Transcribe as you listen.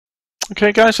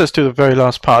Okay guys, let's do the very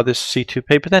last part of this C2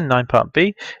 paper then, 9 part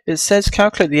B. It says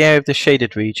calculate the area of the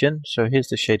shaded region. So here's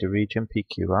the shaded region,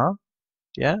 PQR.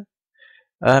 Yeah.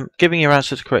 Giving your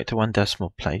answers correct to one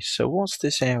decimal place. So what's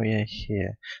this area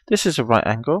here? This is a right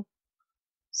angle.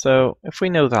 So if we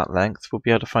know that length, we'll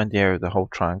be able to find the area of the whole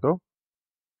triangle.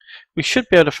 We should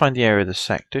be able to find the area of the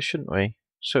sector, shouldn't we?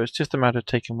 So it's just a matter of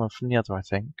taking one from the other, I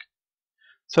think.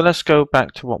 So let's go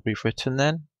back to what we've written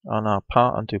then on our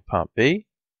part and do part B.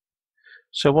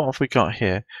 So what have we got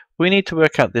here? We need to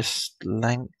work out this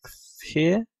length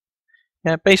here.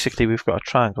 Yeah, basically we've got a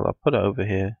triangle. I'll put it over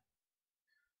here.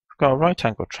 We've got a right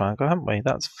angle triangle, haven't we?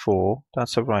 That's 4.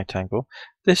 That's a right angle.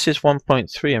 This is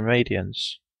 1.3 in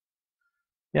radians.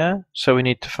 Yeah, so we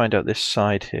need to find out this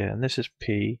side here. And this is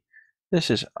P. This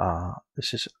is R.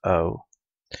 This is O.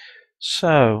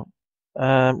 So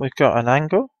we've got an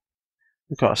angle.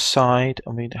 We've got a side,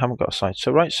 and we haven't got a side.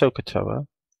 So write SOHCAHTOA.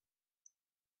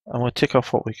 And we'll tick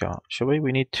off what we got, shall we?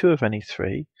 We need 2 of any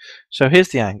 3. So here's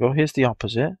the angle, here's the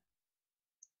opposite.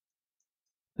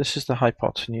 This is the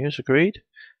hypotenuse, agreed?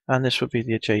 And this would be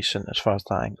the adjacent as far as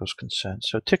that angle is concerned.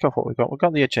 So tick off what we got. We've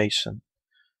got the adjacent.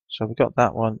 So we've got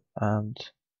that one and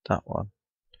that one.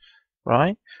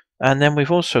 Right? And then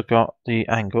we've also got the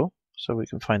angle. So we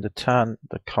can find the tan,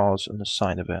 the cos, and the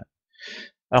sine of it.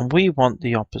 And we want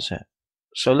the opposite.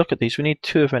 So look at these. We need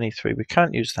 2 of any 3. We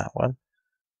can't use that one.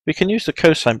 We can use the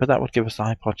cosine, but that would give us the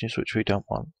hypotenuse, which we don't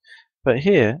want. But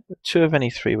here, 2 of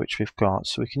any 3, which we've got,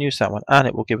 so we can use that one, and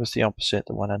it will give us the opposite,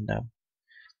 the one unknown.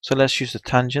 So let's use the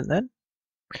tangent then.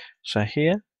 So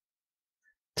here,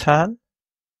 tan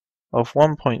of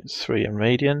 1.3 in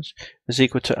radians is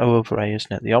equal to O over A,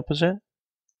 isn't it? The opposite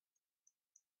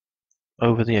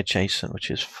over the adjacent, which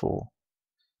is 4.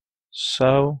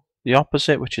 So the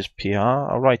opposite, which is PR,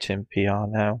 I'll write in PR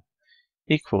now,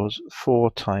 equals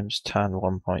 4 times tan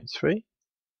 1.3.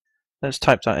 Let's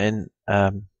type that in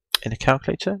a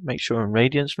calculator. Make sure we're in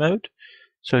radians mode.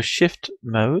 So shift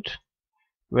mode,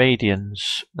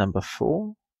 radians number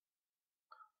 4.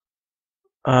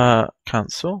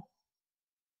 Cancel.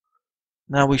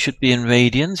 Now we should be in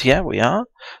radians. Yeah, we are.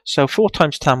 So 4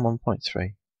 times tan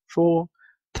 1.3. 4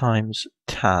 times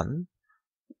tan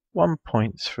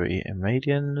 1.3 in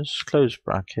radians, close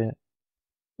bracket,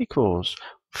 equals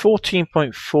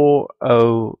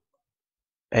 14.4084.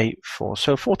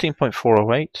 So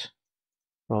 14.408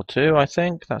 will do, I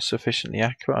think. That's sufficiently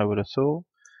accurate, I would have thought.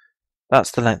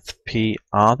 That's the length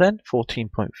PR then,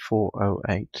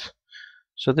 14.408.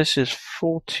 So this is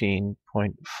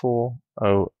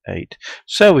 14.408.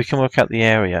 So we can work out the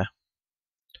area.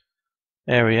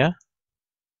 Area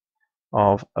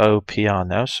of OPR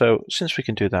now. So since we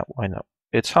can do that, why not?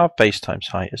 It's half base times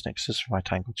height, isn't it? Because it's a right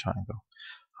angle triangle.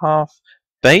 Half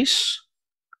base,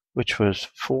 which was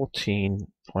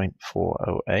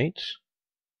 14.408,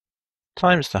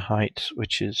 times the height,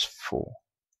 which is 4.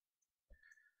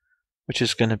 Which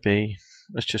is going to be,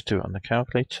 let's just do it on the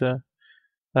calculator.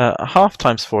 Half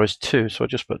times 4 is 2, so I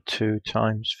just put 2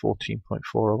 times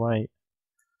 14.408.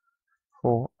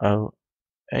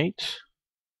 408.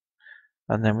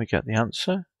 And then we get the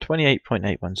answer,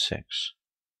 28.816.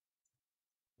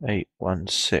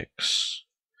 816.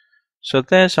 So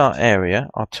there's our area,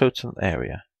 our total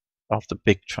area of the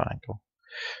big triangle.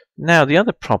 Now the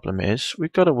other problem is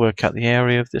we've got to work out the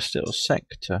area of this little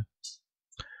sector.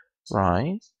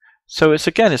 Right? So it's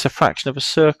a fraction of a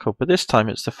circle, but this time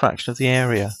it's the fraction of the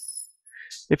area.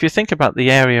 If you think about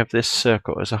the area of this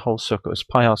circle as a whole circle, it's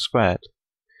pi r squared.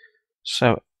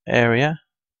 So area,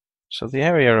 so the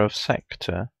area of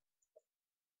sector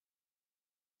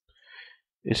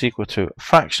is equal to a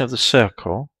fraction of the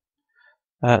circle.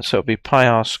 So it'll be pi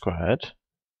r squared,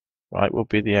 right, will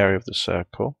be the area of the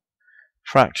circle.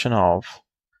 Fraction of,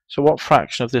 so what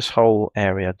fraction of this whole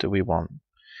area do we want?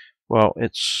 Well,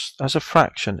 it's as a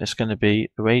fraction, it's going to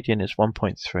be, the radian is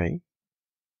 1.3.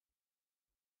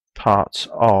 Parts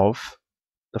of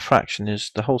the fraction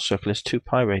is, the whole circle is 2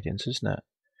 pi radians, isn't it?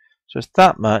 So it's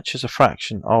that much as a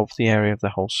fraction of the area of the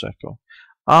whole circle.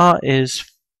 R is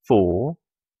 4.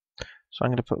 So I'm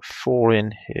going to put 4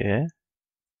 in here,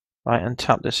 right, and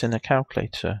tap this in a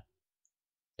calculator.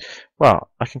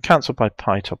 Well, I can cancel by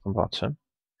pi top and bottom,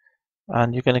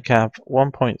 and you're going to have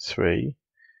 1.3.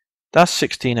 That's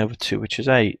 16 over 2, which is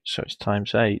 8, so it's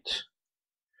times 8.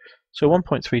 So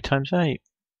 1.3 times 8.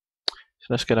 So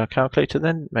let's get our calculator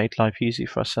then. Made life easy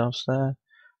for ourselves there.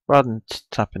 Rather than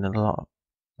tapping in a lot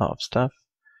of stuff,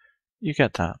 you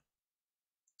get that.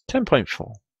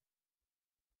 10.4.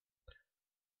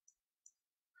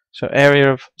 So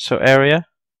area,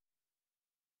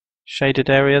 shaded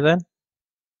area then,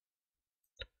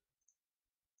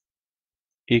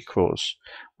 equals,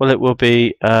 well, it will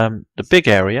be the big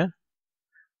area,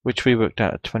 which we worked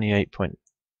out at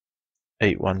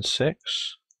 28.816,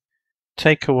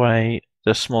 take away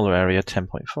the smaller area,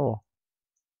 10.4,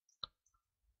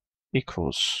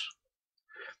 equals.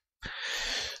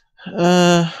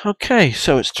 Okay,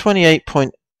 so it's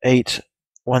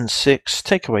 28.816,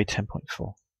 take away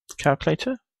 10.4.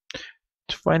 Calculator,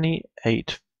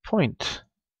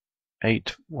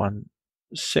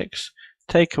 28.816,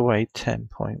 take away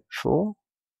 10.4,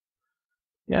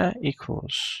 yeah,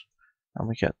 equals, and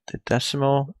we get the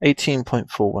decimal,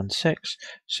 18.416.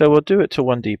 So we'll do it to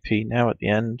 1 dp now at the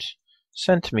end.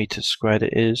 Centimeters squared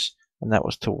it is, and that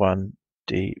was to 1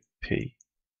 dp.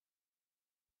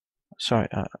 Sorry,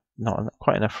 not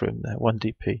quite enough room there, 1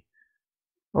 dp.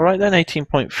 Alright then,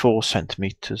 18.4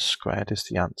 centimeters squared is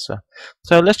the answer.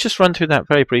 So let's just run through that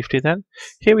very briefly then.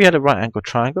 Here we had a right angle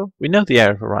triangle. We know the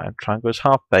area of a right angle triangle is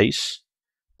half base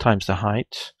times the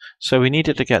height. So we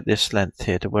needed to get this length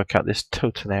here to work out this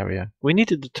total area. We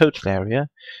needed the total area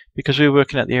because we were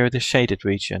working at the area of the shaded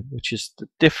region, which is the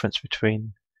difference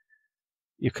between,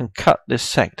 you can cut this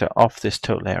sector off this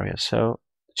total area. So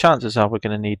chances are we're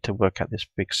going to need to work out this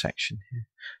big section here.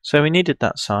 So we needed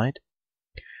that side.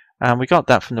 And we got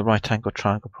that from the right angle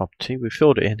triangle property. We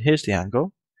filled it in. Here's the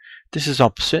angle. This is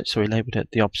opposite, so we labeled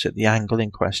it the opposite, the angle in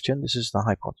question. This is the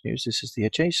hypotenuse. This is the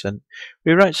adjacent.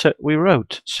 We wrote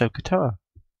SOHCAHTOA.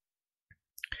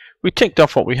 We ticked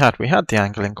off what we had. We had the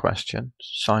angle in question.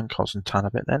 Sine, cos, and tan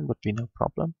of it then would be no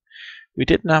problem. We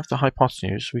didn't have the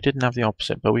hypotenuse. We didn't have the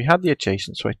opposite, but we had the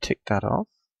adjacent, so I ticked that off.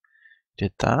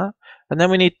 Did that. And then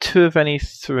we need 2 of any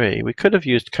 3. We could have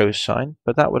used cosine,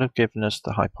 but that would have given us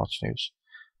the hypotenuse.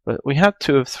 But we had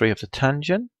 2 of 3 of the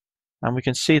tangent, and we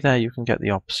can see there you can get the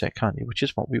opposite, can't you? Which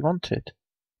is what we wanted.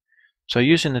 So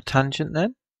using the tangent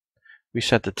then, we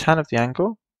said the tan of the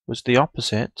angle was the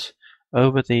opposite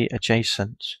over the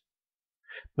adjacent.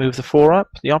 Move the 4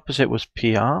 up, the opposite was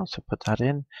PR, so put that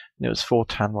in, and it was 4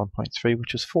 tan 1.3,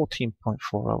 which was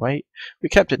 14.408. We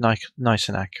kept it nice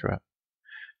and accurate.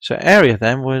 So area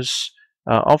then was,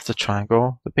 of the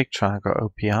triangle, the big triangle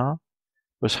OPR,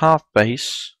 was half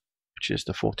base, which is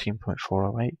the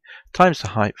 14.408, times the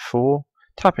height 4,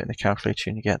 type it in the calculator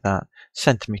and you get that,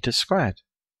 centimeters squared.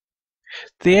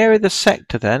 The area of the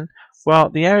sector then, well,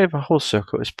 the area of a whole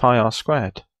circle is pi r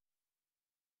squared.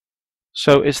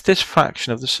 So it's this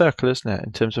fraction of the circle, isn't it,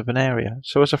 in terms of an area.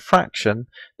 So as a fraction,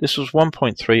 this was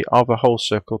 1.3 of a whole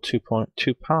circle,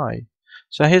 2.2 pi.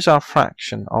 So here's our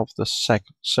fraction of the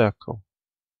circle.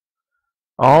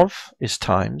 Of is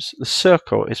times, the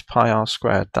circle is pi r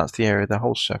squared, that's the area of the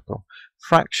whole circle.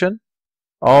 Fraction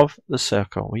of the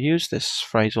circle. We use this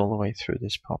phrase all the way through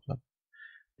this problem.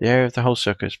 The area of the whole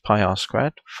circle is pi r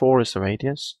squared, 4 is the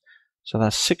radius, so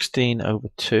that's 16 over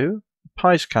 2.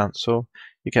 Pi's cancel,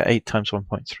 you get 8 times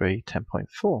 1.3,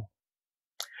 10.4.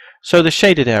 So the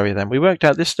shaded area then, we worked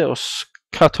out this little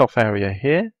cut-off area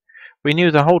here. We knew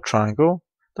the whole triangle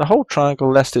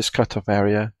less this cut-off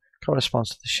area corresponds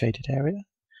to the shaded area.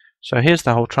 So here's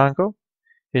the whole triangle,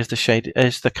 here's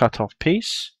the cut-off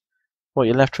piece. What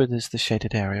you're left with is the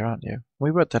shaded area, aren't you? We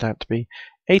worked that out to be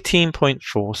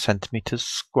 18.4 centimeters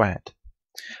squared.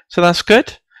 So that's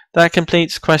good. That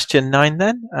completes question 9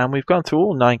 then, and we've gone through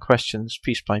all 9 questions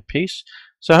piece by piece.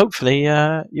 So hopefully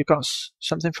you got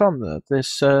something from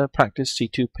this practice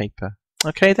C2 paper.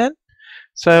 Okay then?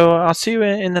 So I'll see you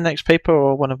in the next paper,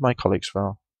 or one of my colleagues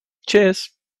will. Cheers!